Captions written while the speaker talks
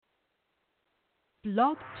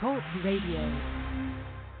Blog Talk Radio.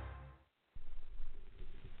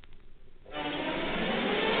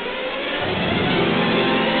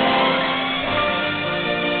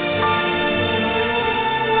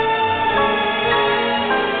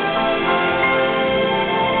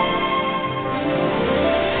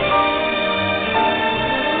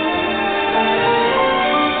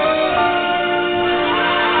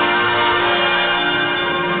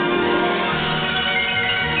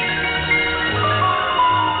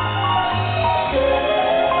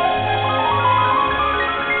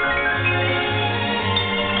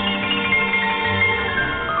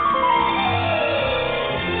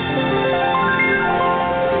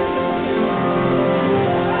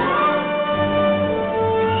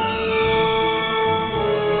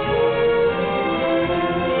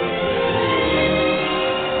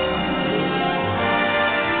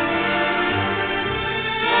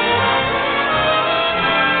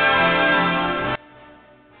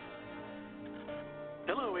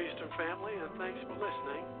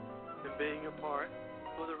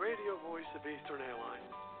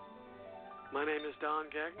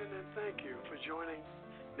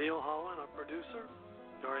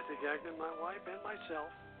 My wife and myself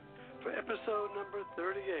for episode number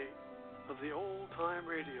 38 of the Old Time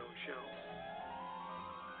Radio Show.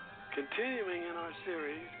 Continuing in our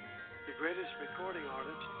series, The Greatest Recording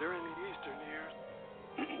Artists During the Eastern Years,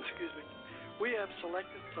 we have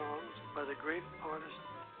selected songs by the great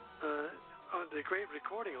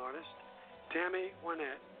recording artist, Tammy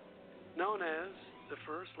Wynette, known as the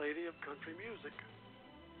First Lady of Country Music.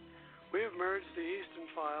 We have merged the Eastern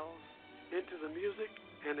Files into the music,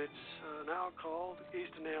 and it's now called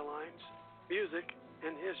Eastern Airlines Music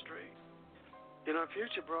and History. In our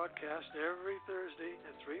future broadcast every Thursday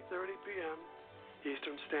at 3:30 p.m.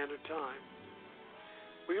 Eastern Standard Time.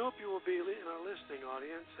 We hope you will be in our listening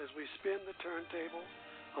audience as we spin the turntable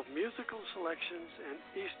of musical selections and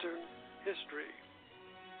Eastern history.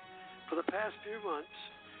 For the past few months,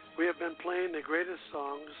 we have been playing the greatest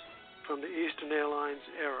songs from the Eastern Airlines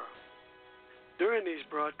era. During these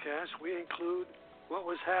broadcasts, we include what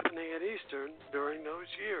was happening at Eastern during those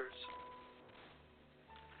years.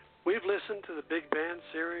 We've listened to the Big Band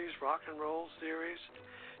series, Rock and Roll series,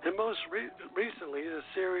 and most recently the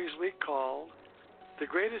series we called The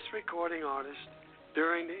Greatest Recording Artists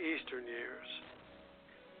During the Eastern Years.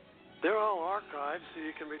 They're all archived so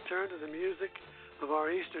you can return to the music of our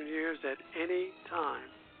Eastern years at any time.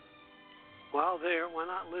 While there, why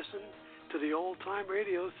not listen to the Old Time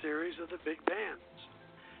Radio series of the big bands?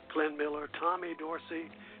 Glenn Miller, Tommy Dorsey,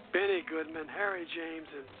 Benny Goodman, Harry James,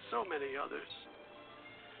 and so many others.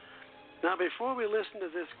 Now, before we listen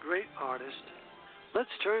to this great artist,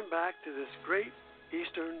 let's turn back to this great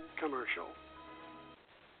Eastern commercial.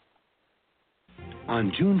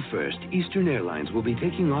 On June 1st, Eastern Airlines will be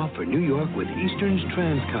taking off for New York with Eastern's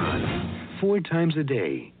Transcon, 4 times a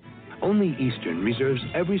day. Only Eastern reserves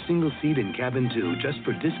every single seat in cabin 2 just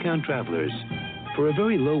for discount travelers. For a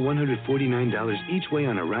very low $149 each way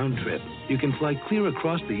on a round trip, you can fly clear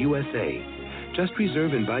across the USA. Just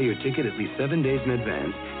reserve and buy your ticket at least 7 days in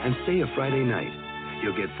advance and stay a Friday night.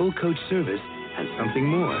 You'll get full coach service and something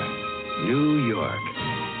more. New York.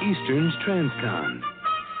 Eastern's Transcon.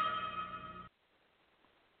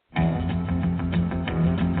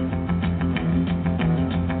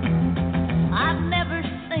 I've never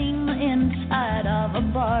seen the inside of a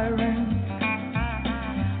barroom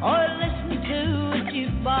or listened to a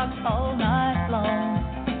jukebox all night long.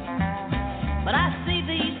 But I see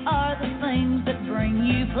these are the things that bring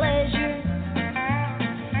you pleasure.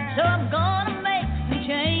 So I'm gonna make some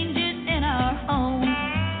changes in our home.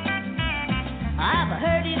 I've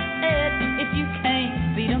heard it said, if you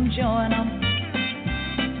can't beat 'em, join 'em.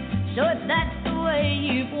 So if that's the way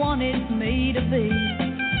you've wanted me to be,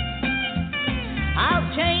 I'll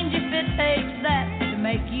change if it takes that to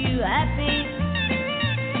make you happy.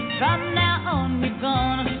 From now on, you're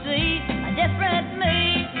gonna see a different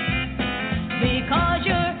me. Because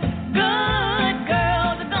you're good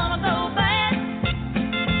girls are gonna go bad.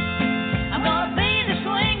 I'm gonna be the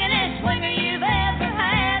swingin'est swinger you've ever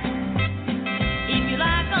had. If you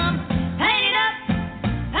like 'em painted up,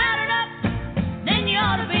 powdered up, then you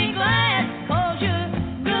ought to be glad. 'Cause you're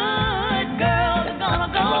good girls are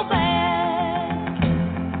gonna go bad.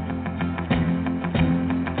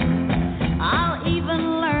 I'll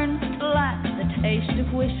even learn to like the taste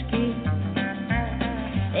of whiskey.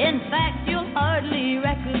 In fact, you'll hardly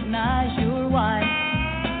recognize your wife.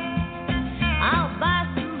 I'll buy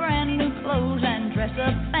some brand new clothes and dress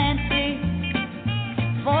up fancy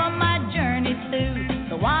for my journey to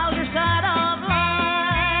the wilder side of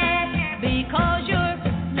life. Because you're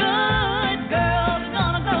good girls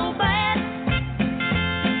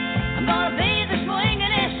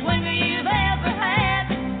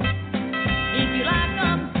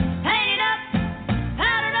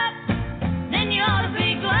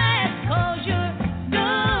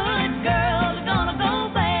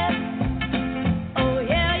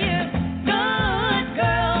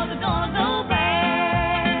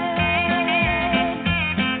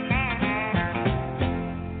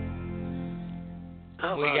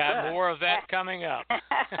How We about got that? more of that coming up.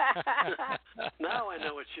 Now I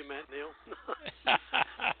know what you meant, Neil.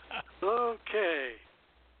 Okay.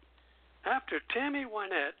 After Tammy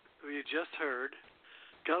Wynette, who you just heard,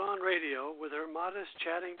 got on radio with her modest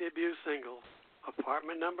chatting debut single,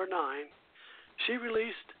 Apartment Number 9, she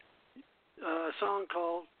released a song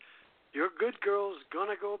called Your Good Girl's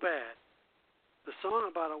Gonna Go Bad. The song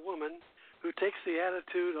about a woman who takes the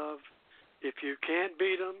attitude of, if you can't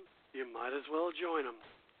beat 'em, you might as well join 'em,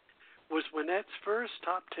 was Wynette's first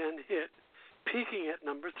top 10 hit, peaking at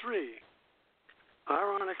number 3.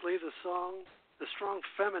 Ironically, the strong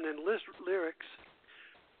feminine lyrics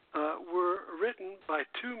were written by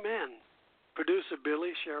two men, producer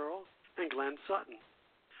Billy Sherrill and Glenn Sutton,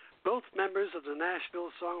 both members of the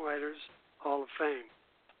Nashville Songwriters Hall of Fame.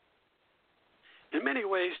 In many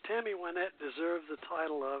ways, Tammy Wynette deserves the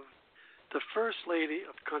title of the First Lady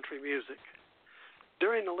of Country Music.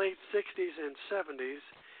 During the late 60s and 70s,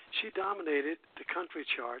 she dominated the country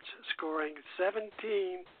charts, scoring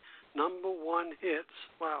 17 number one hits.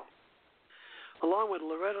 Wow. Along with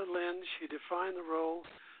Loretta Lynn, she defined the role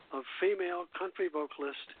of female country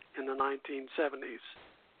vocalist in the 1970s.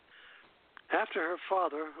 After her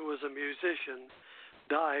father, who was a musician,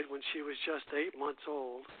 died when she was just 8 months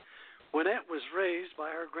old, Wynette was raised by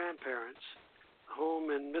her grandparents.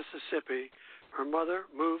 Home in Mississippi, her mother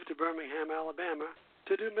moved to Birmingham, Alabama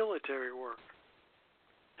to do military work.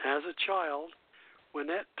 As a child,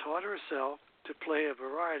 Wynette taught herself to play a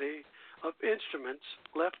variety of instruments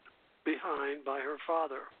left behind by her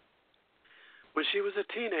father. When she was a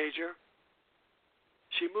teenager,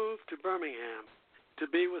 she moved to Birmingham to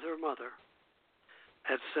be with her mother.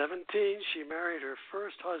 At 17, she married her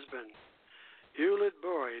first husband, Hewlett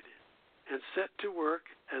Boyd, and set to work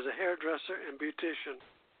as a hairdresser and beautician.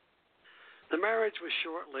 The marriage was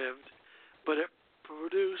short-lived, but it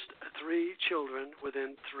produced 3 children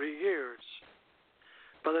within 3 years.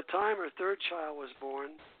 By the time her third child was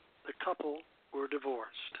born, the couple were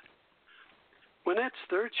divorced. Wynette's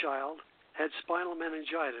third child had spinal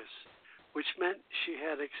meningitis, which meant she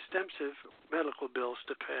had extensive medical bills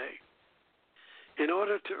to pay. In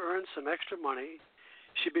order to earn some extra money,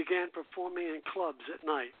 she began performing in clubs at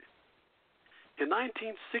night. In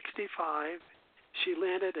 1965, she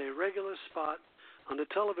landed a regular spot on the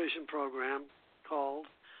television program called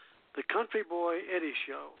The Country Boy Eddie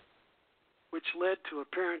Show, which led to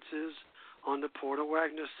appearances on the Porter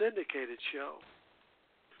Wagner syndicated show.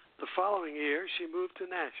 The following year, she moved to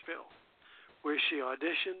Nashville, where she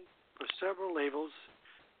auditioned for several labels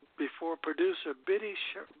before producer Billy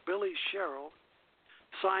Sherrill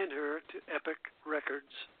signed her to Epic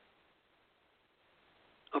Records.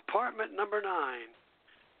 Apartment Number 9,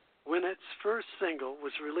 Wynette's first single,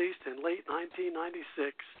 was released in late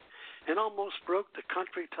 1996 and almost broke the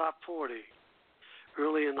country top 40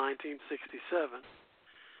 early in 1967.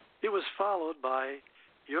 It was followed by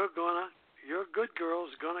Your Good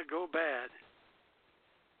Girl's Gonna Go Bad,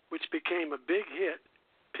 which became a big hit,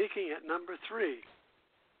 peaking at number 3.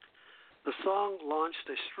 The song launched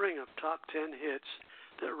a string of top 10 hits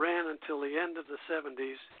that ran until the end of the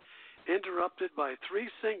 70s, interrupted by 3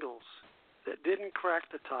 singles that didn't crack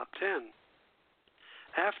the top 10.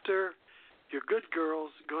 After Your Good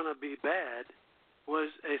Girl's Gonna Be Bad was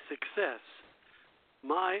a success,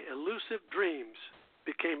 My Elusive Dreams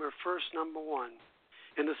became her first number 1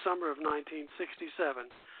 in the summer of 1967,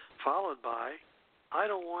 followed by I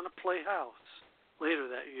Don't Want to Play House later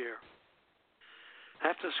that year.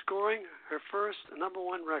 After scoring her first number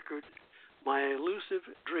 1 record, My Elusive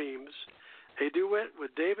Dreams, a duet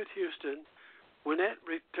with David Houston, Wynette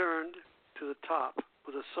returned to the top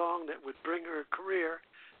with a song that would bring her career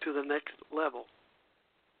to the next level.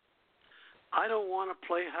 I Don't Want to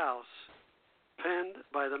Play House, penned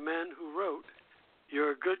by the men who wrote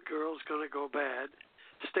Your Good Girl's Gonna Go Bad,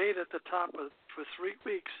 stayed at the top for 3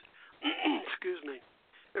 weeks,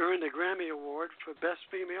 earned a Grammy Award for Best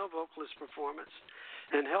Female Vocalist Performance,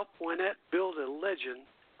 and helped Wynette build a legend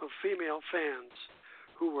of female fans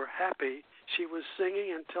who were happy she was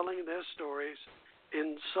singing and telling their stories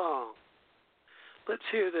in song. Let's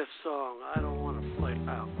hear this song, I Don't Want to Play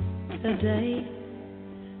Out. Today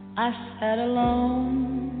I sat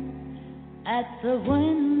alone at the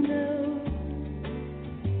window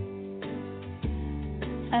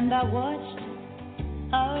and I watched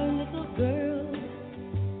our little girl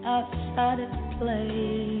outside at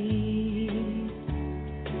play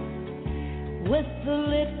with the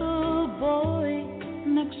little boy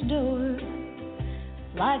next door,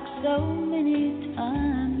 like so many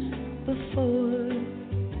times before.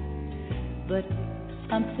 But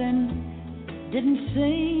something didn't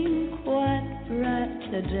seem quite right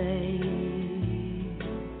today.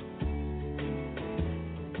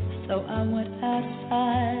 So I went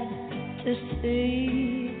outside to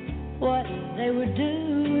see what they were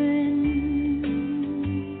doing.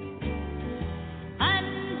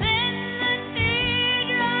 And then the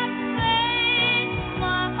teardrop made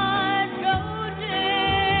my heart go dim,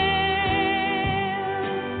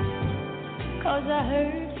 'cause I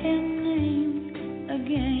heard him name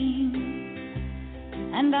again,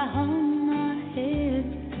 and I hung my head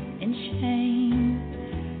in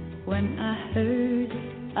shame when I heard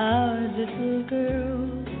our little girl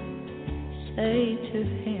say to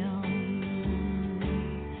him,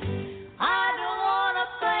 I don't want to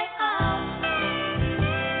play out.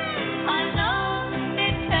 I know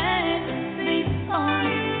it can't be fun.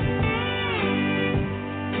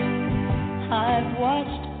 I've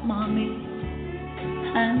watched Mommy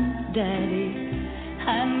and Daddy,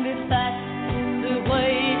 and if that's the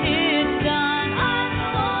way it's done, I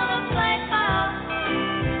don't want to play out.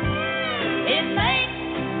 It makes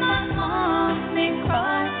my mommy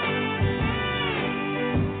cry,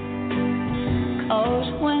 'cause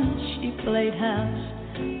when she played house,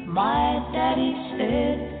 my daddy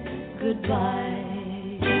said goodbye.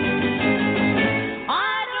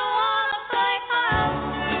 I don't want to play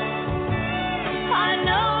house. I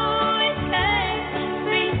know it can't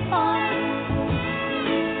be fun.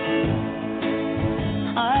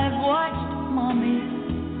 I've watched Mommy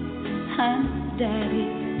and Daddy,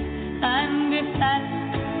 and if that's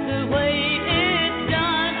the way it's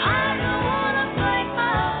done, I don't want to play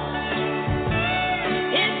house.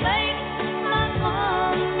 It makes my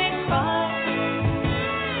mommy cry,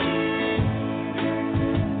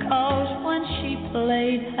 'cause when she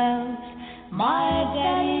played house, my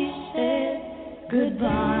daddy said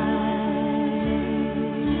goodbye.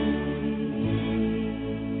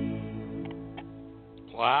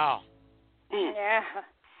 Wow. Yeah.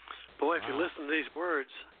 Boy, if you listen to these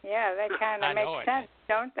words. Yeah, they kind I of know make it. sense,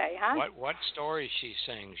 don't they, huh? What story she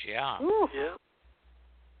sings, yeah. Ooh. Yeah.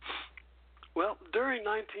 Well, during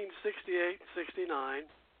 1968-69,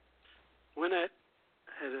 Wynette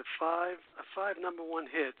had five number one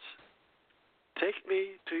hits: "Take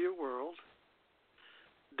Me to Your World,"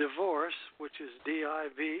 "Divorce," which is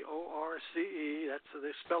Divorce, that's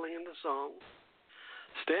the spelling in the song,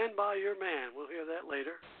 "Stand by Your Man," we'll hear that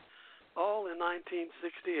later, all in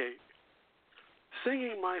 1968.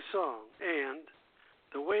 "Singing My Song" and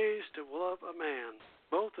 "The Ways to Love a Man,"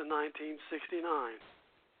 both in 1969.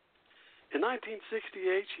 In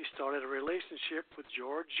 1968, she started a relationship with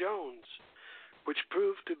George Jones, which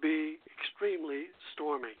proved to be extremely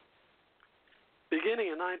stormy. Beginning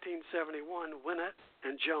in 1971, Wynette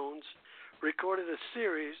and Jones recorded a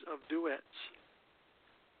series of duets.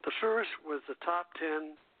 The first was the top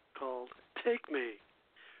 10 called "Take Me,"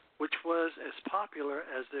 which was as popular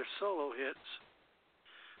as their solo hits.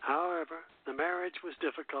 However, the marriage was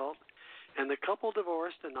difficult, and the couple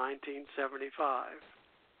divorced in 1975.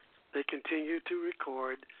 They continued to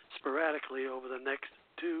record sporadically over the next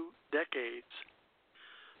 2 decades.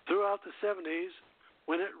 Throughout the 70s,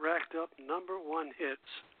 Wynette racked up number one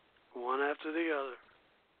hits, one after the other.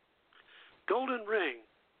 "Golden Ring"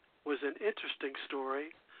 was an interesting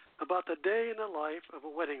story about the day in the life of a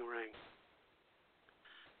wedding ring.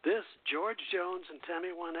 This George Jones and Tammy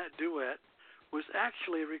Wynette duet was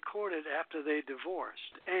actually recorded after they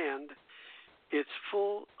divorced, and it's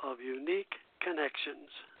full of unique connections.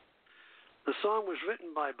 The song was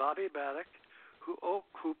written by Bobby Baddock,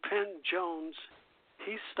 who penned Jones'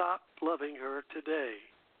 "He Stopped Loving Her Today."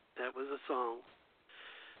 That was the song.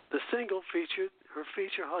 The single featured her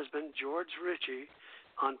future husband, George Ritchie,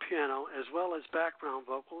 on piano, as well as background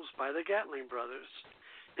vocals by the Gatling brothers,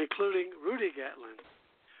 including Rudy Gatlin,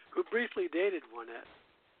 who briefly dated Wynette.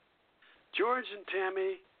 George and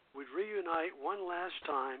Tammy would reunite one last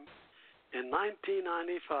time in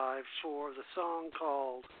 1995 for the song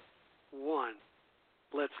called "One."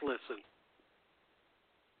 Let's listen.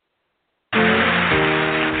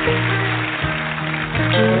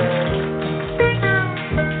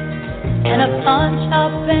 In a pawn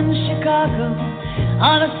shop in Chicago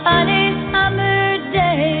on a sunny summer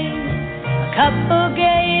day, a couple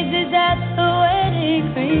gazes at the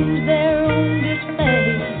wedding rings there on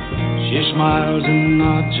display. She smiles and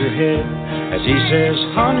nods her head as he says,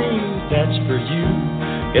 "Honey, that's for you.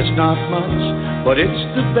 It's not much, but it's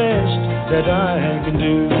the best that I can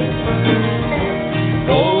do."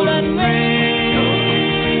 Golden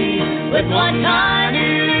ring with one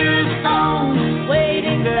tiny little stone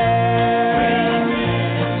waiting there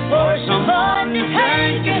for someone to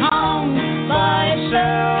take it home by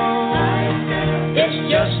itself. It's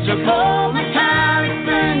just a cold metallic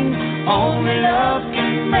thing, only love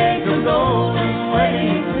can make a golden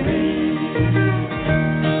wedding ring.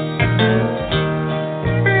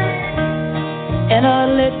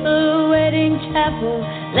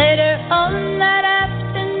 Later on that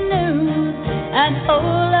afternoon, an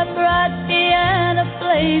old upright piano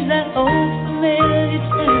plays that old familiar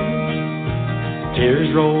tune.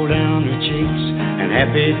 Tears roll down her cheeks and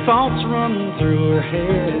happy thoughts run through her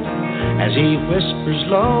head as he whispers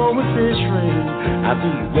low with his friend, I'll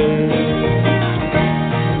be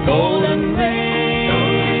wed. Golden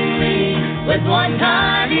ring, with one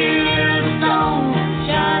tiny little stone,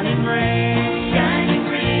 shining ring, shining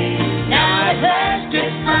ring. Now at last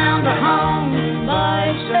it's found a home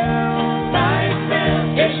by itself, by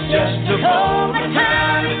itself. It's just a cold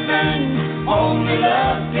metallic thing, only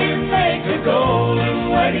love can make a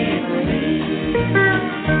golden wedding ring.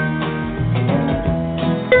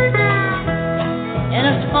 In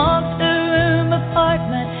a small two-room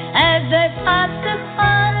apartment, as they pass the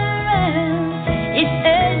fun around, he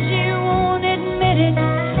says you won't admit it,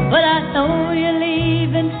 but I know you're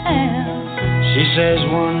leaving town. She says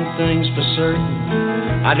one thing's for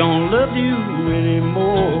certain, I don't love you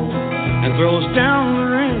anymore, and throws down the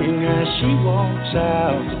ring as she walks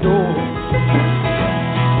out the door.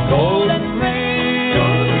 Golden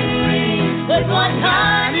ring, with one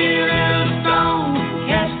tiny little stone,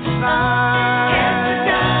 cast aside,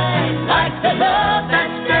 like the love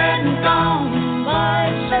that's dead and gone by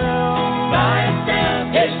itself, by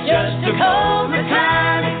itself. It's just a cold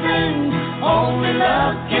metallic thing, only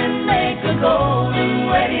love can make a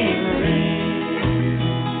golden wedding ring.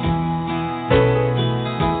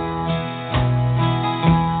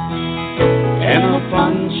 In a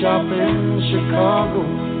pawn shop in Chicago,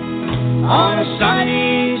 on a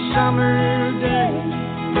sunny summer day,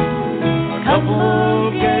 a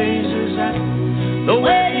couple gazes at the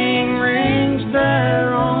wedding rings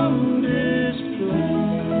there on display.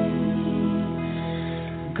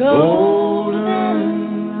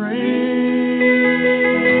 Golden ring.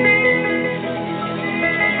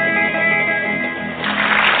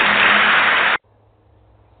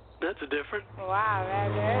 That's a different. Wow,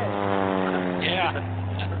 that is. Yeah.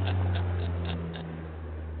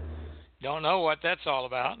 Don't know what that's all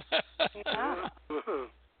about. Yeah.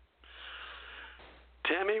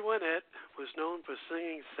 Tammy Wynette was known for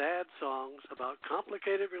singing sad songs about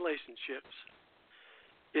complicated relationships.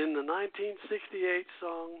 In the 1968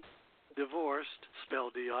 song Divorced,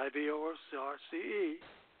 spelled Divorce,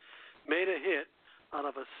 made a hit out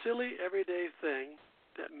of a silly everyday thing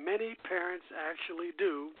that many parents actually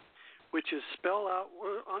do, which is spell out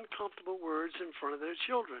uncomfortable words in front of their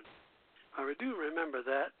children. I do remember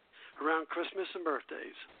that around Christmas and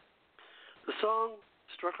birthdays. The song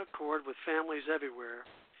struck a chord with families everywhere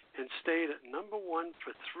and stayed at number one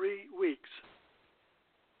for 3 weeks.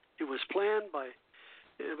 It was penned by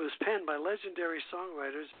legendary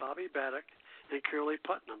songwriters Bobby Baddock and Curly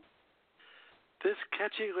Putnam. This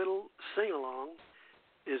catchy little sing-along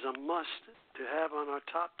is a must to have on our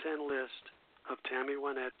top 10 list of Tammy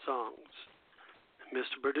Wynette songs.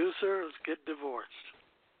 Mr. Producer, let's get divorced.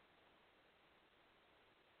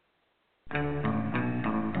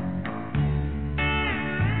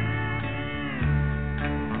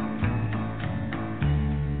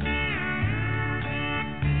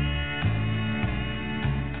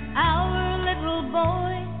 Our little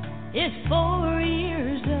boy is 4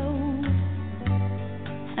 years old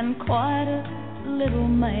and quite a little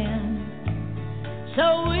man.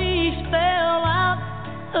 So we spell out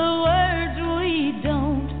the words we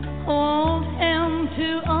don't want him to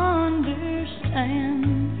understand,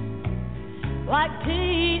 like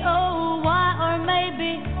T-O-Y or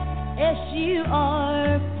maybe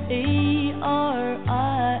S-U-R-P-R-I-S-E.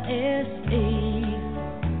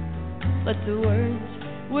 But the words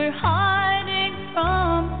we're hiding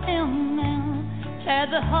from him now tear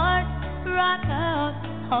the heart right out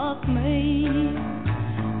of me.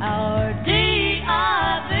 Our D-I-V-O-R-C-E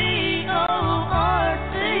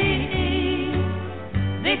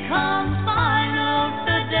becomes final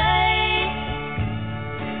today.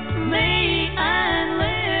 Me and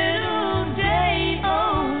little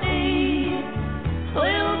J-O-E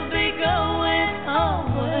will be going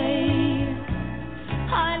away.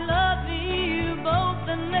 I love you both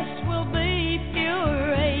and this will be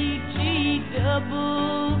pure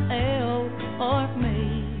H-E-double-L for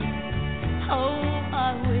me. Oh,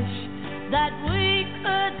 I wish that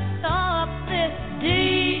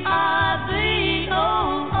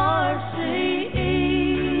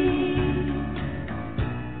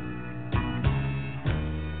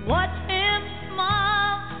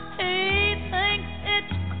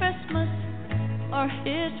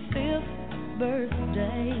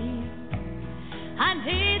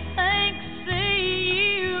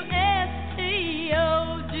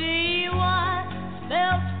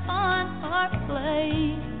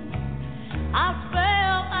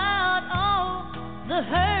the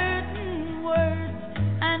hurting words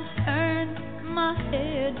and turn my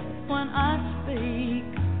head when I speak.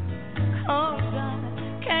 'Cause I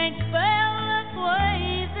can't spell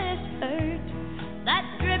away this hurt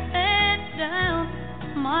that's dripping down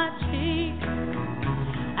my cheek.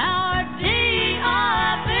 Our D-I-V-O-R-C-E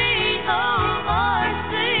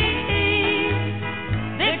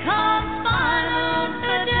becomes final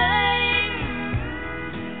today.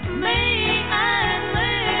 Me and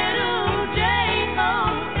little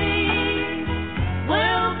J-O-E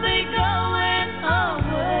will be going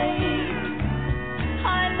away.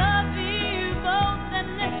 I love you both and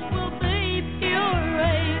this will be pure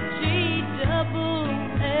H-E-double-L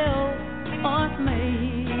for me.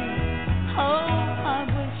 Oh, I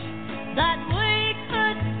wish that we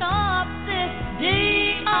could stop this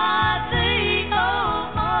D-I-V-O-R-C-E.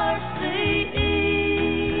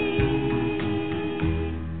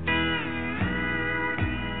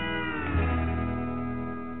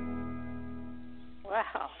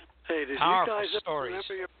 Wow. Hey, did Powerful you guys ever stories.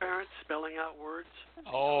 remember your parents spelling out words?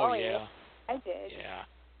 Oh, yeah. yeah. I did. Yeah.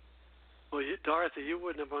 Well, Dorothy, you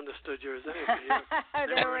wouldn't have understood yours anyway.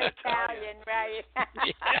 They were Italian, right?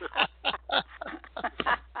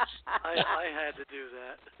 I had to do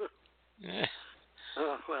that. Yeah.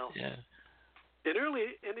 Oh, well. Yeah. In the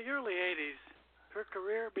early 80s, her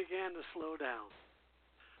career began to slow down.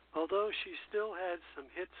 Although she still had some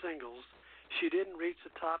hit singles, she didn't reach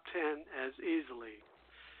the top 10 as easily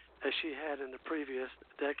as she had in the previous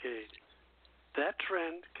decade. That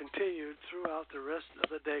trend continued throughout the rest of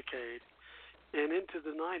the decade and into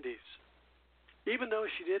the 90s. Even though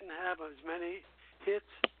she didn't have as many hits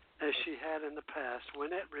as she had in the past,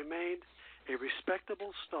 Wynette remained a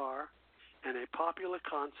respectable star and a popular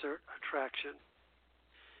concert attraction.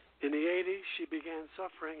 In the 80s, she began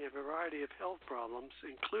suffering a variety of health problems,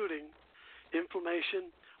 including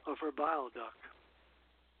inflammation of her bile duct.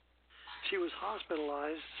 She was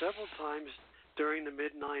hospitalized several times during the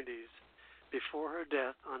mid-90s before her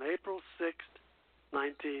death on April 6,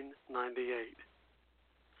 1998.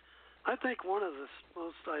 I think one of the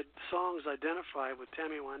most songs identified with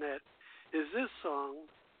Tammy Wynette is this song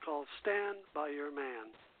called Stand By Your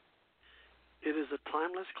Man. It is a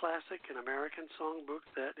timeless classic in American songbook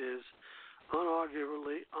that is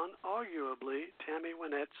unarguably Tammy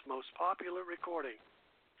Wynette's most popular recording.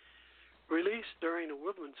 Released during the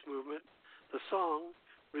women's movement, the song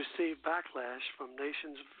received backlash from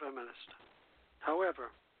nations feminists.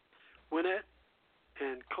 However, Wynette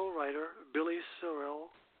and co-writer Billy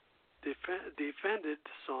Sorrell defended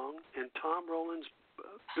the song in Tom Rowland's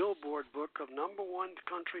Billboard book of #1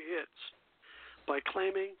 country hits by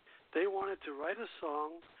claiming they wanted to write a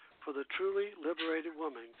song for the truly liberated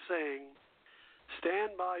woman, saying,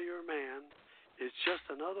 "Stand by your man is just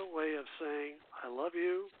another way of saying I love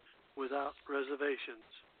you without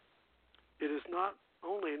reservations." It is not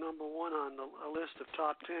only #1 on a list of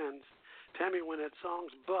top 10s Tammy Wynette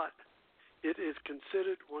songs, but it is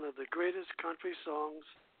considered one of the greatest country songs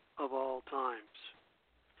of all times.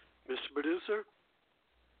 Mr. Producer?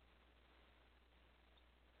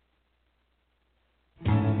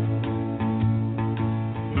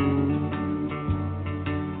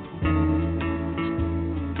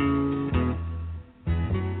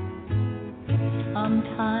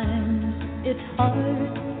 Sometimes it's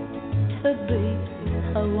hard to be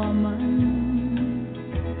a woman.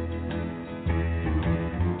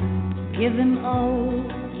 Give him all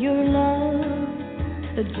your love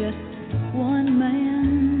to just one man.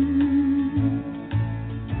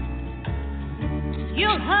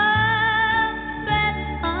 You'll have bad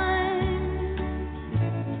times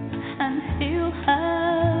and he'll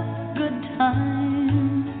have good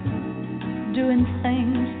times, doing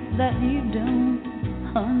things that you don't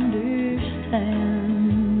understand.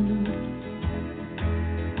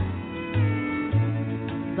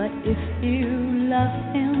 But if you love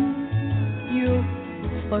him, you'll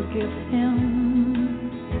forgive him,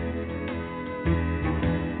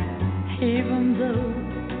 even though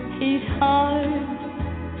he's hard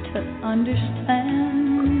to understand.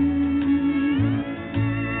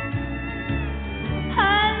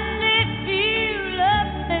 And if you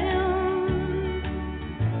love him,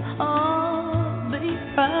 oh, be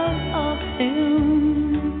proud of him,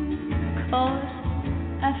 'cause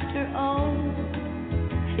after all,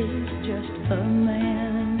 he's just a man.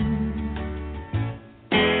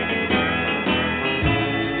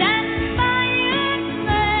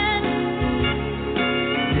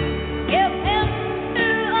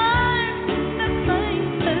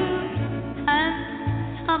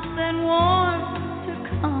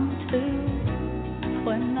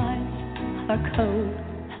 Are cold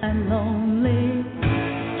and lonely.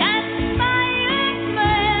 Stand by your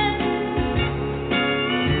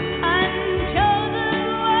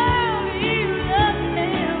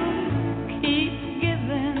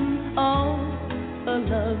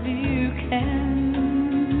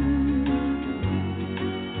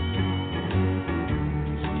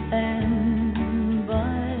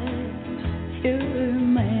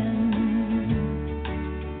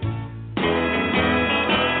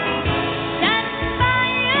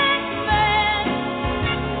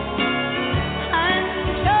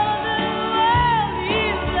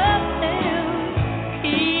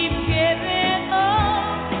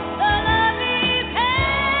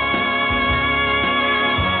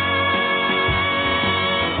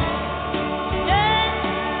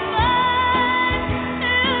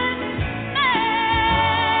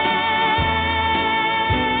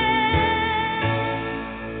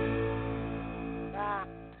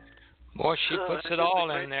Boy, she puts it all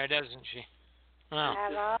in there, doesn't she? Wow.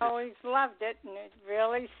 I've always loved it, and it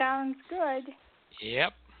really sounds good.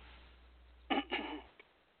 Yep.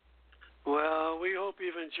 Well, we hope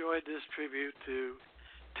you've enjoyed this tribute to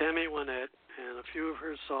Tammy Wynette and a few of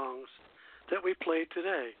her songs that we played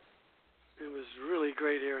today. It was really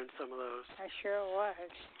great hearing some of those. I sure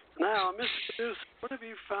was. Now, Mr. Deuce, what have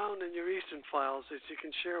you found in your Eastern files that you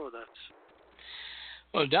can share with us?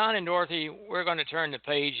 Well, Don and Dorothy, we're going to turn the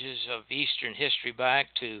pages of Eastern history back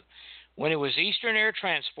to when it was Eastern Air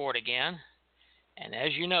Transport again. And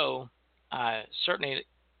as you know, I certainly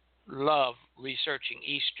love researching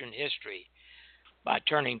Eastern history by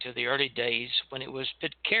turning to the early days when it was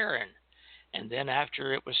Pitcairn. And then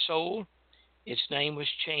after it was sold, its name was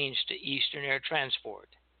changed to Eastern Air Transport.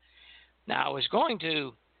 Now, I was going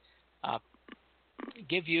to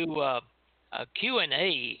give you a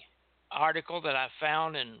Q&A article that I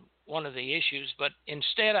found in one of the issues, but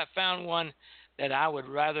instead I found one that I would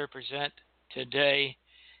rather present today,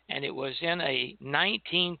 and it was in a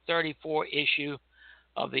 1934 issue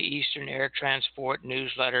of the Eastern Air Transport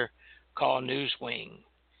newsletter called Newswing,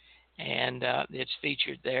 and it's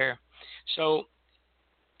featured there. So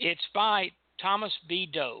it's by Thomas B.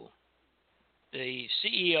 Doe, the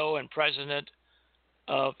CEO and president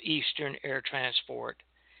of Eastern Air Transport,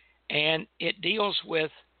 and it deals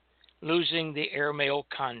with losing the airmail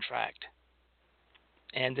contract.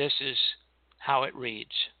 And this is how it reads.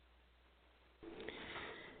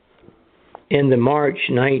 In the March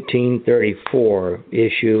 1934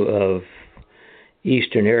 issue of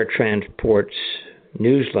Eastern Air Transport's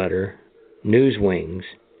newsletter, Newswings,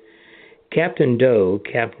 Captain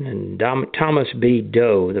Thomas B.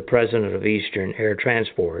 Doe, the president of Eastern Air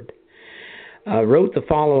Transport, wrote the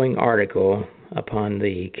following article upon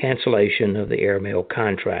the cancellation of the airmail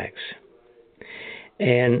contracts.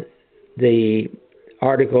 And the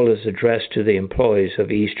article is addressed to the employees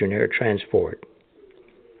of Eastern Air Transport.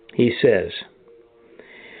 He says,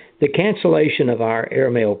 "The cancellation of our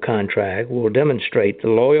airmail contract will demonstrate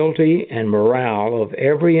the loyalty and morale of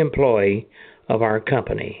every employee of our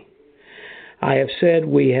company. I have said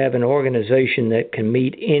we have an organization that can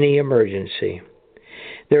meet any emergency.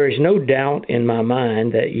 There is no doubt in my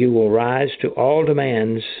mind that you will rise to all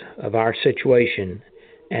demands of our situation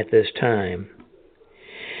at this time.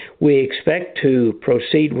 We expect to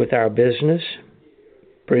proceed with our business.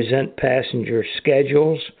 Present passenger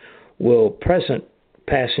schedules will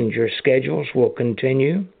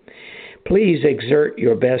continue. Please exert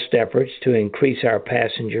your best efforts to increase our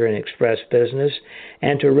passenger and express business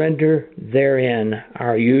and to render therein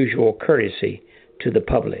our usual courtesy to the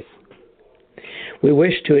public. We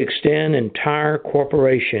wish to extend entire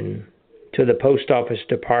cooperation to the Post Office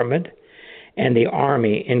Department and the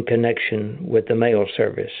Army in connection with the mail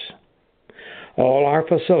service. All our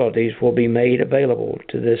facilities will be made available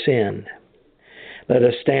to this end. Let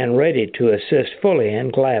us stand ready to assist fully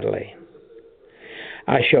and gladly.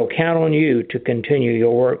 I shall count on you to continue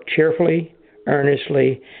your work cheerfully,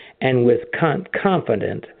 earnestly, and with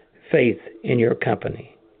confident faith in your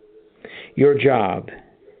company, your job,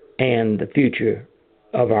 and the future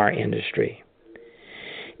of our industry.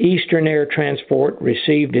 Eastern Air Transport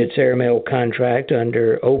received its airmail contract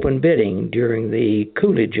under open bidding during the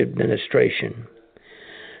Coolidge administration.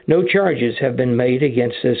 No charges have been made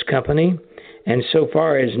against this company, and so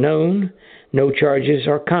far as known, no charges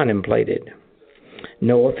are contemplated.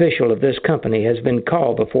 No official of this company has been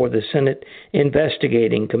called before the Senate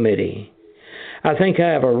Investigating Committee. I think I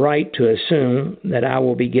have a right to assume that I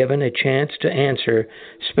will be given a chance to answer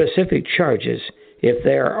specific charges, if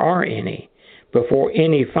there are any, before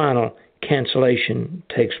any final cancellation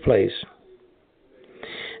takes place."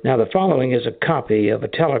 Now, the following is a copy of a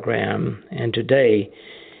telegram, and today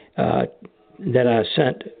that I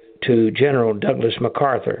sent to General Douglas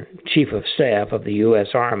MacArthur, Chief of Staff of the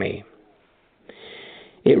U.S. Army.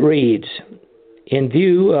 It reads, "In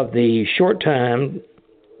view of the short time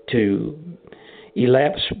to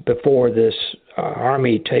elapse before this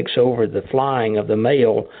Army takes over the flying of the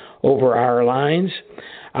mail over our lines,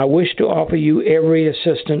 I wish to offer you every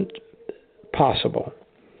assistance possible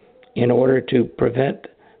in order to prevent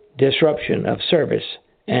disruption of service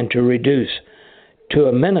and to reduce to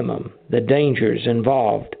a minimum the dangers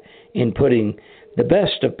involved in putting the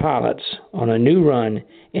best of pilots on a new run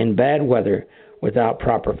in bad weather without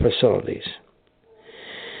proper facilities.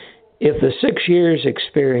 If the 6 years'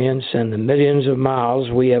 experience and the millions of miles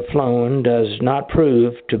we have flown does not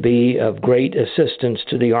prove to be of great assistance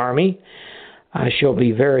to the Army, I shall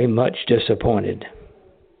be very much disappointed."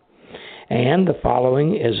 And the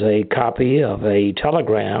following is a copy of a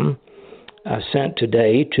telegram sent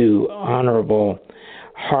today to Honorable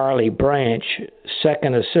Harley Branch,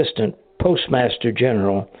 Second Assistant Postmaster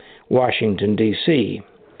General, Washington, D.C.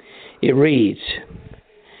 It reads,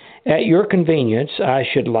 "At your convenience, I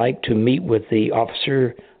should like to meet with the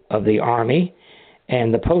officer of the Army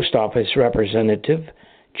and the post office representative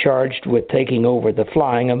charged with taking over the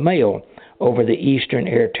flying of mail over the Eastern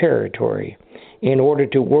Air Territory in order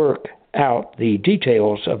to work out the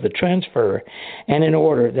details of the transfer and in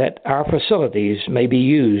order that our facilities may be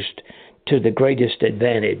used to the greatest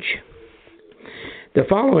advantage." The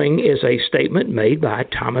following is a statement made by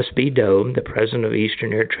Thomas B. Dome, the president of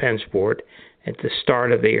Eastern Air Transport, at the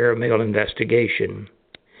start of the airmail investigation.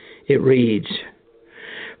 It reads,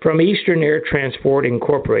 "From Eastern Air Transport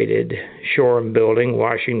Incorporated, Shoreham Building,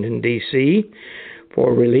 Washington, D.C.,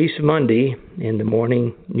 for release Monday in the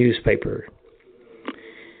morning newspaper.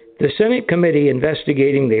 The Senate committee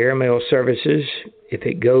investigating the airmail services, if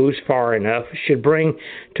it goes far enough, should bring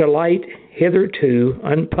to light hitherto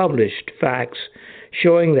unpublished facts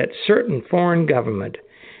showing that certain foreign government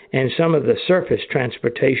and some of the surface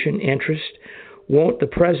transportation interests want the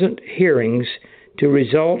present hearings to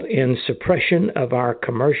result in suppression of our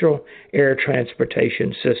commercial air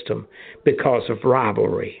transportation system because of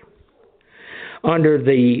rivalry. Under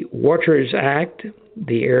the Waters Act,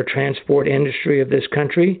 the air transport industry of this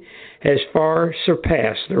country has far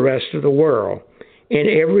surpassed the rest of the world in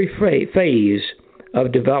every phase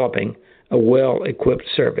of developing a well-equipped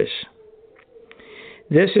service.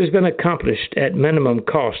 This has been accomplished at minimum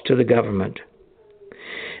cost to the government.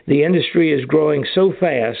 The industry is growing so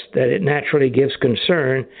fast that it naturally gives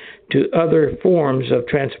concern to other forms of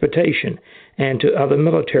transportation and to other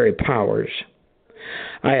military powers.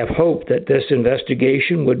 I have hoped that this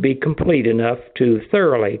investigation would be complete enough to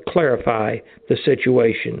thoroughly clarify the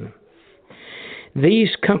situation.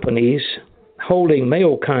 These companies holding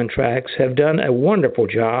mail contracts have done a wonderful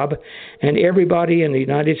job, and everybody in the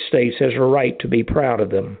United States has a right to be proud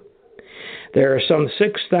of them. There are some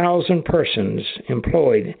 6,000 persons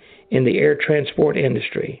employed in the air transport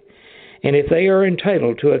industry, and if they are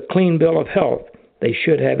entitled to a clean bill of health, they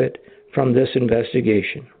should have it from this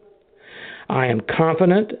investigation. I am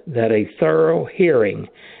confident that a thorough hearing,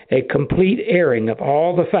 a complete airing of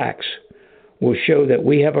all the facts, will show that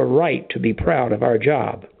we have a right to be proud of our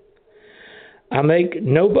job. I make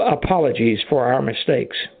no apologies for our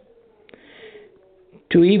mistakes.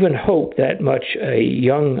 To even hope that much a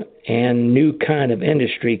young and new kind of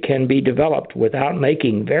industry can be developed without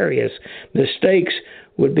making various mistakes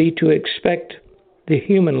would be to expect the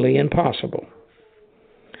humanly impossible.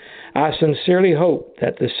 I sincerely hope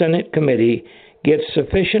that the Senate committee gets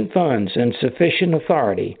sufficient funds and sufficient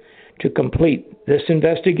authority to complete this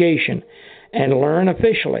investigation and learn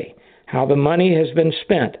officially how the money has been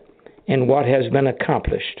spent and what has been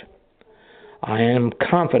accomplished. I am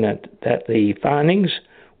confident that the findings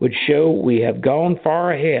would show we have gone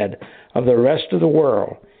far ahead of the rest of the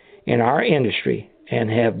world in our industry and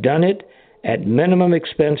have done it at minimum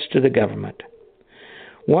expense to the government.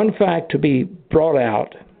 One fact to be brought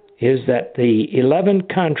out is that the 11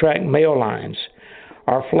 contract mail lines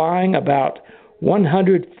are flying about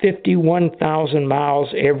 151,000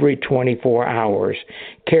 miles every 24 hours,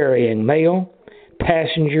 carrying mail,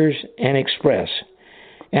 passengers, and express.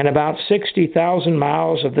 And about 60,000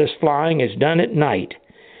 miles of this flying is done at night,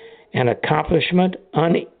 an accomplishment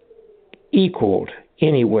unequaled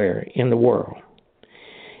anywhere in the world.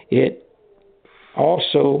 It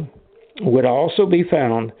would also be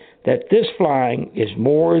found that this flying is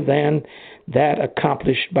more than that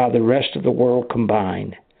accomplished by the rest of the world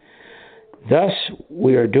combined. Thus,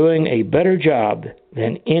 we are doing a better job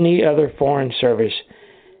than any other foreign service,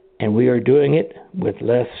 and we are doing it with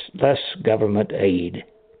less government aid.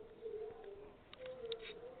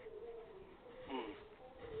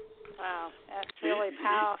 Wow, that's really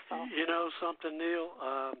powerful. You know something, Neil?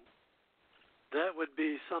 That would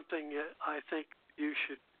be something I think you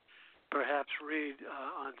should perhaps read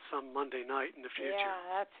on some Monday night in the future. Yeah,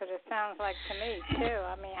 that's what it sounds like to me, too.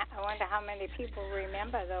 I mean, I wonder how many people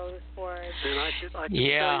remember those words. And I can tell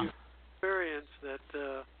you experience that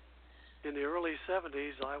in the early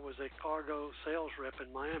 70s, I was a cargo sales rep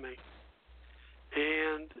in Miami,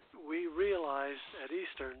 and we realized at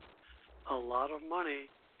Eastern a lot of money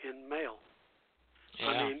in mail. Yeah.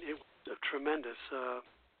 I mean, it was tremendous.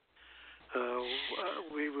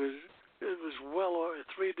 It was well over a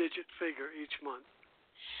 3-digit figure each month.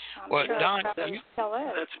 Well, sure Don,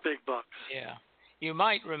 that's big bucks. Yeah. You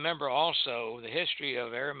might remember also the history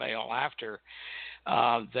of airmail after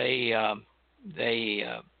they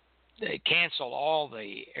they canceled all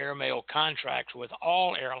the airmail contracts with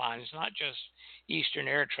all airlines, not just Eastern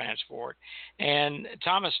Air Transport. And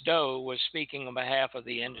Thomas Doe was speaking on behalf of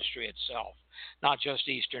the industry itself, not just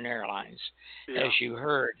Eastern Airlines, as you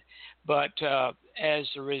heard. But as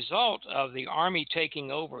a result of the Army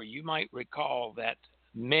taking over, you might recall that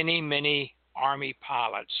many, many Army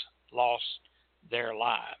pilots lost their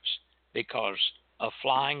lives because of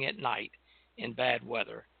flying at night in bad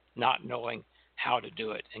weather, not knowing how to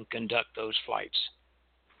do it and conduct those flights.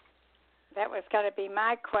 That was going to be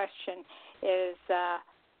my question, is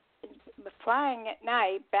flying at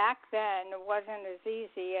night back then wasn't as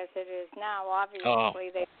easy as it is now. Obviously,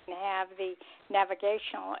 they didn't have the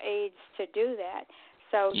navigational aids to do that.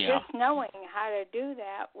 So just knowing how to do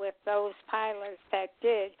that with those pilots that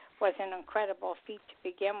did was an incredible feat to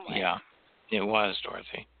begin with. Yeah, it was,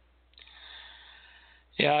 Dorothy.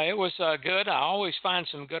 Yeah, it was good. I always find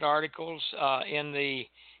some good articles in the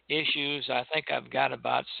issues. I think I've got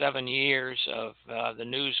about 7 years of the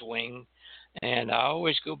News Wing, and I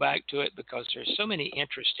always go back to it because there's so many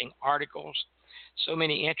interesting articles, so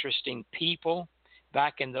many interesting people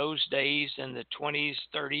back in those days in the 20s,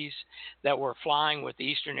 30s that were flying with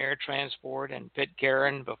Eastern Air Transport and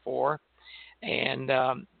Pitcairn before. And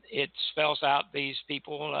it spells out these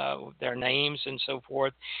people, their names and so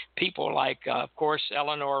forth. People like, of course,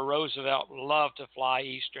 Eleanor Roosevelt loved to fly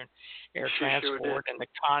Eastern Air Transport and the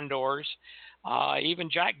Condors. Even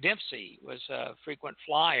Jack Dempsey was a frequent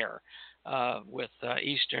flyer with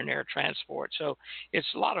Eastern Air Transport. So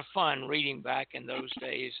it's a lot of fun reading back in those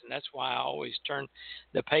days, and that's why I always turn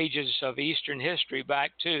the pages of Eastern history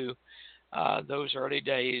back to those early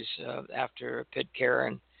days after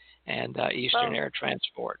Pitcairn and Eastern Air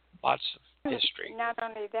Transport. Lots of history. Not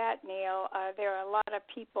only that, Neil, there are a lot of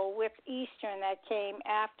people with Eastern that came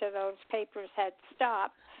after those papers had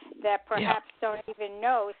stopped that perhaps don't even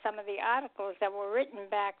know some of the articles that were written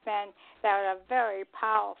back then that are very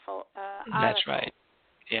powerful articles. That's right.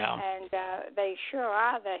 Yeah. And they sure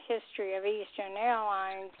are the history of Eastern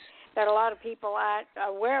Airlines that a lot of people aren't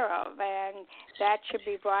aware of, and that should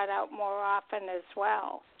be brought out more often as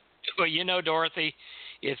well. Well, you know, Dorothy,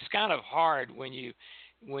 it's kind of hard when you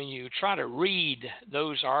try to read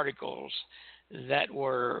those articles that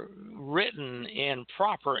were written in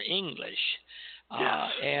proper English.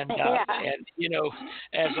 And you know,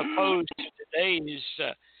 as opposed to today's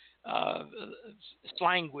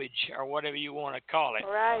language or whatever you want to call it.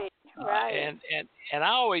 Right. And I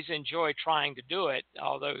always enjoy trying to do it,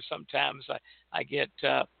 although sometimes I get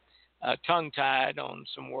tongue-tied on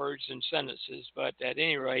some words and sentences. But at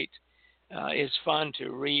any rate, it's fun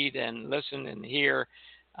to read and listen and hear,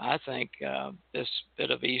 I think, this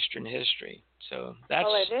bit of Eastern history. So that's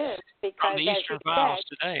it is, because from the Eastern Files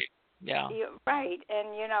today. Yeah. Right,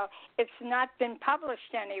 and you know, it's not been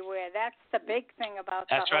published anywhere. That's the big thing about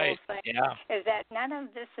the whole thing. Yeah. Is that none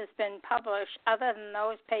of this has been published other than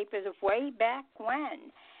those papers way back when.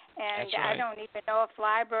 And I don't even know if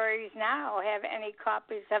libraries now have any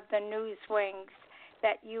copies of the News Wings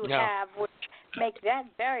that you have, which make that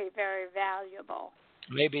very, very valuable.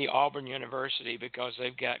 Maybe Auburn University, because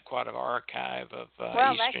they've got quite an archive of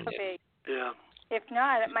Well, Eastern. That could be. Yeah. If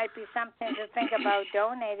not, it might be something to think about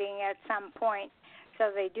donating at some point,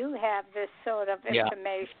 so they do have this sort of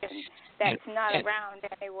information that's not around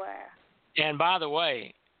anywhere. And by the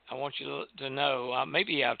way, I want you to know,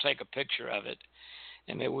 maybe I'll take a picture of it,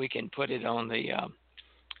 and maybe we can put it on the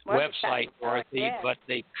website, Dorothy. But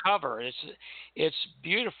the cover, it's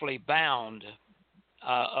beautifully bound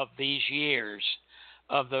of these years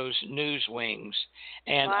of those News Wings.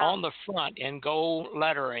 And on the front, in gold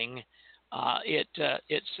lettering, it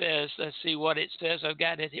says, let's see what it says. I've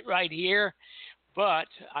got it right here, but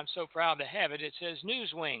I'm so proud to have it. It says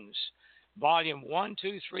News Wings, Volume 1,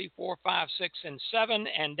 2, 3, 4, 5, 6, and 7,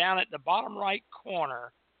 and down at the bottom right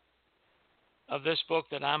corner of this book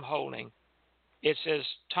that I'm holding, it says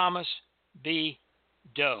Thomas B.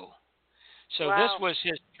 Doe. So this was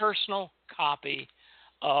his personal copy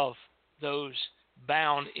of those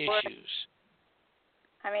bound issues.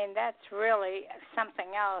 I mean, that's really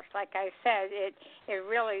something else. Like I said, it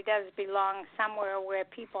really does belong somewhere where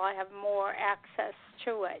people have more access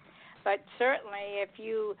to it. But certainly if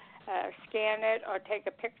you scan it or take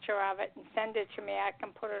a picture of it and send it to me, I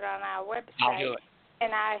can put it on our website. I'll do it.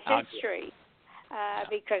 In our history,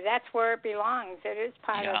 because that's where it belongs. It is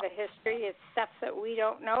part of the history. It's stuff that we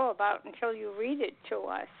don't know about until you read it to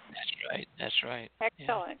us. That's right.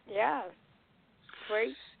 Excellent.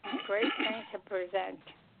 Great thing to present.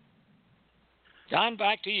 Don,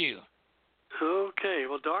 back to you. Okay.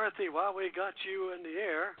 Well, Dorothy, while we got you in the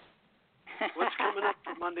air, what's coming up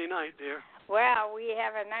for Monday night, dear? Well, we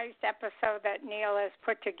have a nice episode that Neil has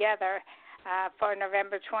put together for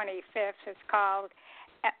November 25th. It's called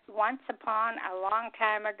Once Upon a Long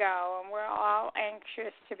Time Ago, and we're all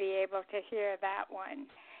anxious to be able to hear that one.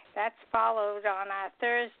 That's followed on our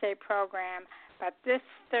Thursday program, but this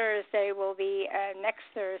Thursday will be, next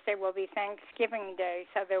Thursday will be Thanksgiving Day,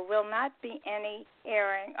 so there will not be any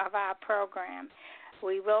airing of our program.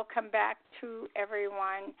 We will come back to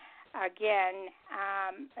everyone again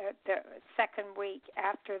the second week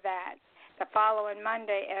after that. The following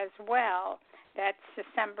Monday as well, that's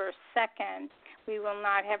December 2nd, we will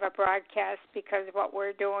not have a broadcast because what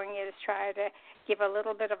we're doing is try to give a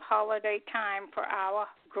little bit of holiday time for our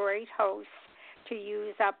great hosts to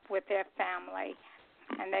use up with their family,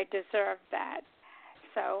 and they deserve that.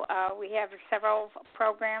 So we have several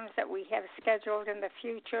programs that we have scheduled in the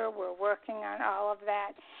future. We're working on all of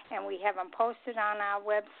that, and we have them posted on our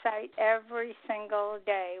website every single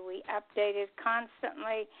day. We update it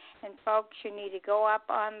constantly, and folks, you need to go up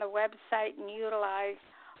on the website and utilize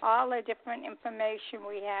all the different information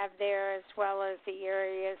we have there, as well as the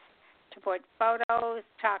areas to put photos,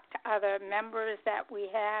 talk to other members that we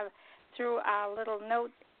have through our little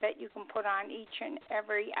note that you can put on each and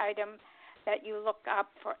every item that you look up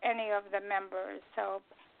for any of the members. So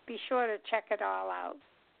be sure to check it all out.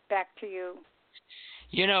 Back to you.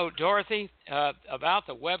 You know, Dorothy, about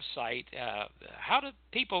the website, how do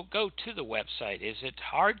people go to the website? Is it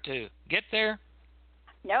hard to get there?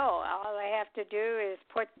 No, all they have to do is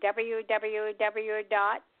put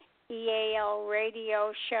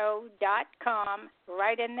www.ealradioshow.com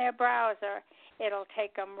right in their browser. It'll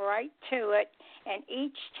take them right to it, and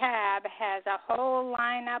each tab has a whole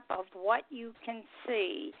lineup of what you can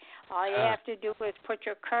see. All you have to do is put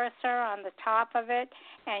your cursor on the top of it,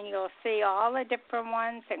 and you'll see all the different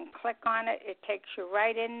ones, and click on it. It takes you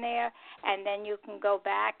right in there, and then you can go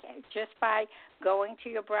back just by going to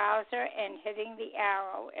your browser and hitting the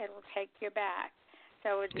arrow. It'll take you back.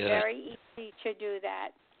 So it's very easy to do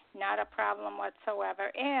that. Not a problem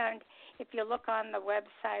whatsoever. And if you look on the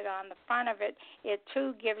website on the front of it, it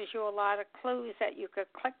too gives you a lot of clues that you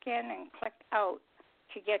could click in and click out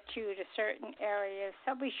to get you to certain areas.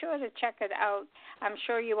 So be sure to check it out. I'm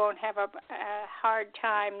sure you won't have a hard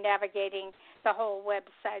time navigating the whole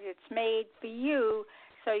website. It's made for you,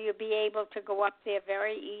 so you'll be able to go up there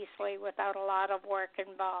very easily without a lot of work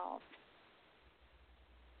involved.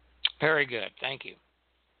 Very good. Thank you.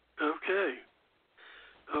 Okay.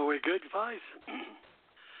 Oh, we good advice?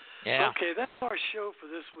 Yeah. Okay, that's our show for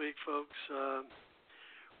this week, folks.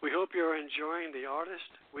 We hope you're enjoying the artist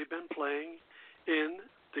we've been playing in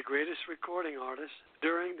The Greatest Recording Artists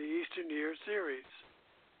during the Eastern Year series.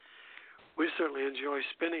 We certainly enjoy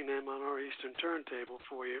spinning them on our Eastern turntable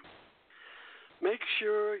for you. Make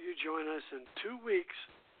sure you join us in 2 weeks,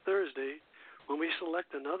 Thursday, when we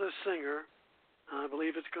select another singer. I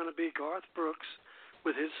believe it's going to be Garth Brooks,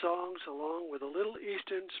 with his songs along with a little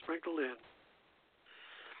Eastern sprinkled in.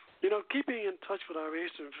 You know, keeping in touch with our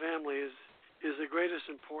Eastern family is the greatest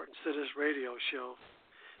importance to this radio show.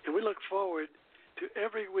 And we look forward to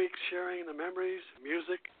every week sharing the memories,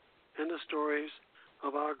 music, and the stories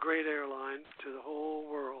of our great airline to the whole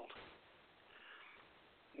world.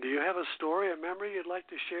 Do you have a story or memory you'd like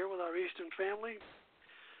to share with our Eastern family?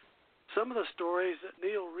 Some of the stories that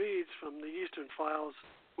Neil reads from the Eastern Files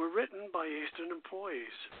were written by Eastern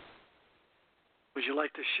employees. Would you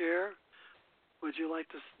like to share? Would you like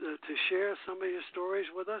to share some of your stories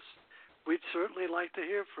with us? We'd certainly like to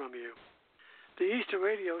hear from you. The Eastern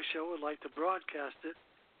Radio Show would like to broadcast it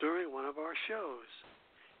during one of our shows.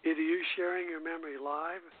 Either you sharing your memory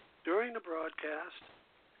live during the broadcast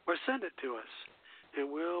or send it to us, and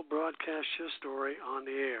we'll broadcast your story on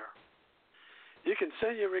the air. You can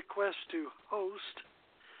send your request to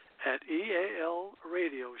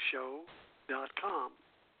host@ealradioshow.com.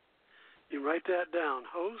 You write that down,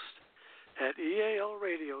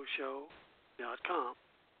 host@ealradioshow.com,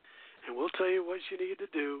 and we'll tell you what you need to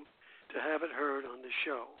do to have it heard on the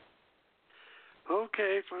show.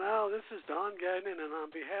 Okay, for now, this is Don Gagnon, and on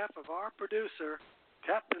behalf of our producer,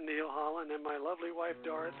 Captain Neil Holland, and my lovely wife,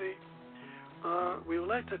 Dorothy, we would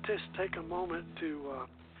like to just take a moment to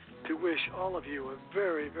wish all of you a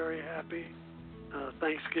very, very happy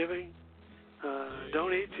Thanksgiving.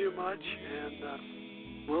 Don't eat too much,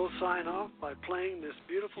 and we'll sign off by playing this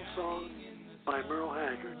beautiful song by Merle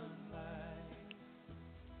Haggard.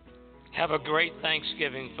 Have a great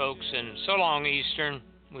Thanksgiving, folks, and so long, Eastern.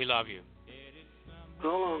 We love you.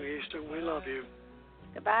 So long, Eastern. We love you.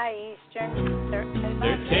 Goodbye, Eastern. Certainly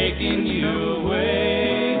They're taking you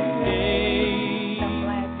away, so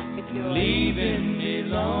glad you could do it. leaving me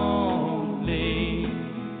lonely.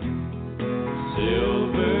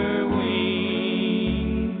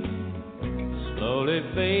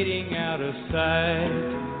 sight.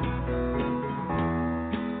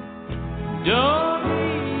 Don't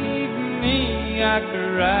leave me, I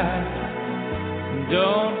cry.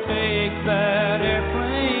 Don't take that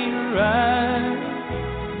airplane ride.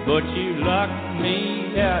 But you locked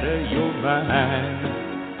me out of your mind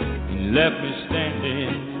and left me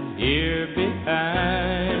standing here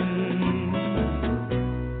behind.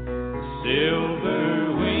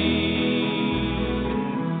 Silver wings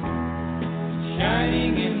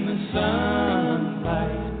shining in the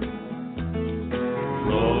sunlight,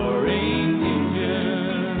 roaring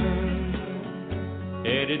engine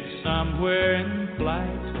headed somewhere in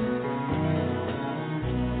flight.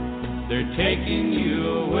 They're taking you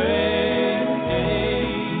away and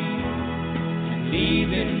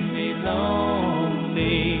leaving me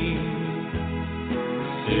lonely.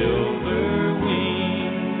 Silver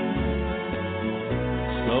wings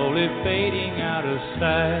slowly fading out of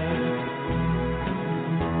sight.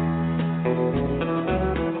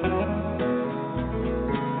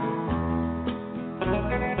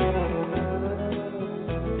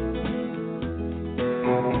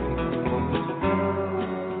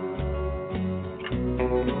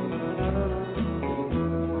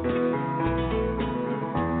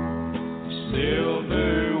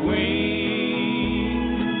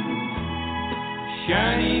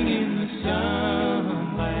 Shining in the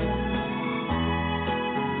sunlight,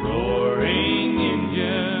 roaring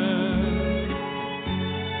engine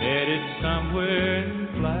headed somewhere in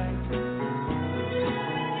flight.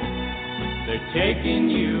 They're taking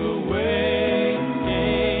you away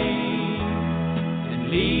and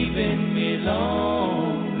leaving me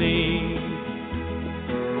lonely.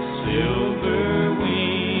 Silver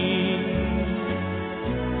wings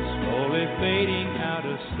slowly fading out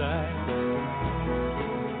of sight.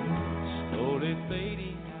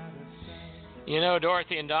 You know,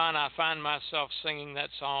 Dorothy and Don, I find myself singing that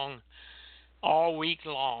song all week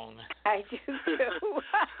long. I do too.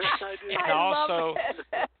 And also,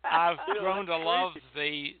 I've grown to love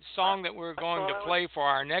the song that we're going to play for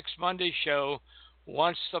our next Monday show,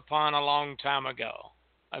 Once Upon a Long Time Ago.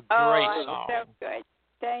 A great song. So good.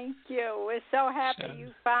 Thank you. We're so happy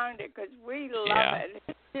you found it because we love it.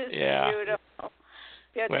 It's just beautiful.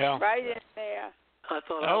 It's right in there.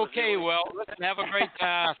 Okay, well, listen, have a great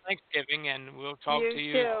Thanksgiving, and we'll talk to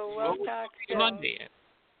you. We'll talk to you Monday.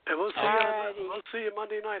 And we'll see you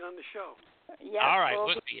Monday night on the show. Yeah. All right,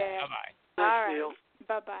 we'll see you. Bye-bye. All right. Neil.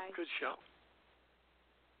 Bye-bye. Good show.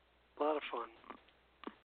 A lot of fun.